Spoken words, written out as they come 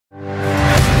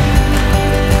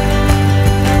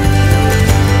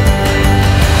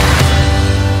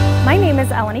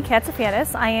Melanie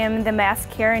Katsafanis. I am the Mass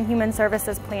Care and Human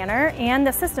Services Planner and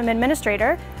the System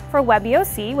Administrator for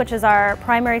WebEOC, which is our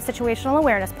primary situational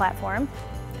awareness platform.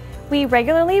 We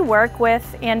regularly work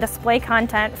with and display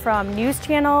content from news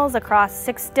channels across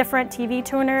 6 different TV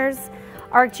tuners,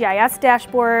 ArcGIS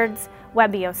dashboards,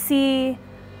 WebEOC,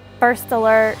 Burst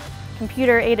Alert,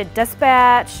 computer-aided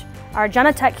dispatch, our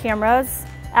Genetech cameras,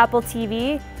 Apple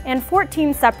TV, and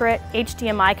 14 separate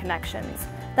HDMI connections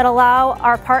that allow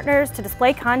our partners to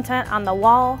display content on the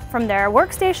wall from their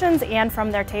workstations and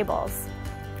from their tables.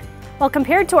 Well,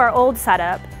 compared to our old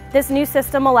setup, this new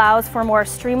system allows for more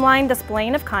streamlined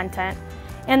displaying of content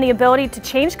and the ability to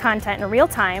change content in real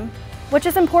time, which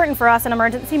is important for us in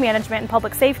emergency management and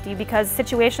public safety because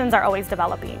situations are always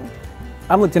developing.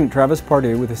 I'm Lieutenant Travis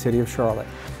Pardue with the City of Charlotte.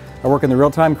 I work in the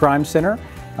Real-Time Crime Center.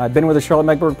 I've been with the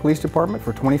Charlotte-Mecklenburg Police Department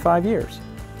for 25 years.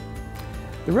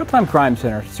 The Real-Time Crime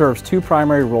Center serves 2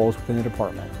 primary roles within the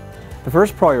department. The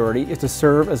first priority is to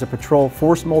serve as a patrol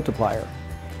force multiplier.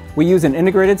 We use an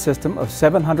integrated system of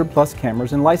 700+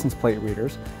 cameras and license plate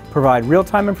readers, provide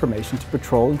real-time information to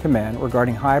patrol and command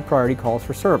regarding high-priority calls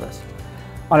for service.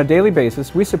 On a daily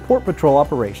basis, we support patrol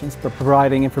operations by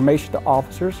providing information to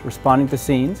officers responding to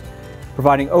scenes,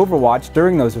 providing overwatch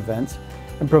during those events,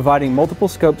 and providing multiple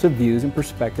scopes of views and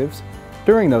perspectives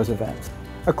during those events.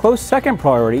 A close second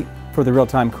priority for the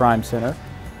Real-Time Crime Center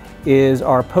is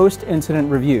our post-incident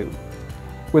review.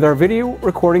 With our video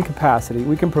recording capacity,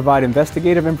 we can provide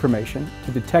investigative information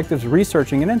to detectives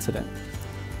researching an incident.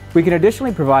 We can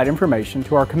additionally provide information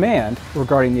to our command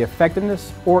regarding the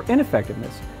effectiveness or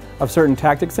ineffectiveness of certain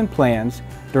tactics and plans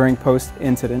during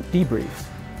post-incident debriefs.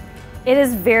 It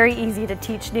is very easy to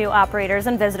teach new operators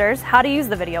and visitors how to use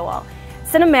the video wall.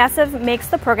 CineMassive makes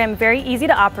the program very easy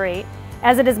to operate,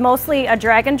 as it is mostly a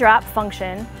drag and drop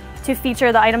function to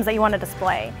feature the items that you want to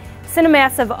display.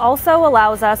 CineMassive also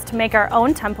allows us to make our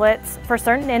own templates for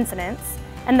certain incidents,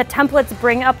 and the templates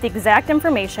bring up the exact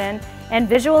information and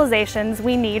visualizations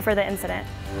we need for the incident.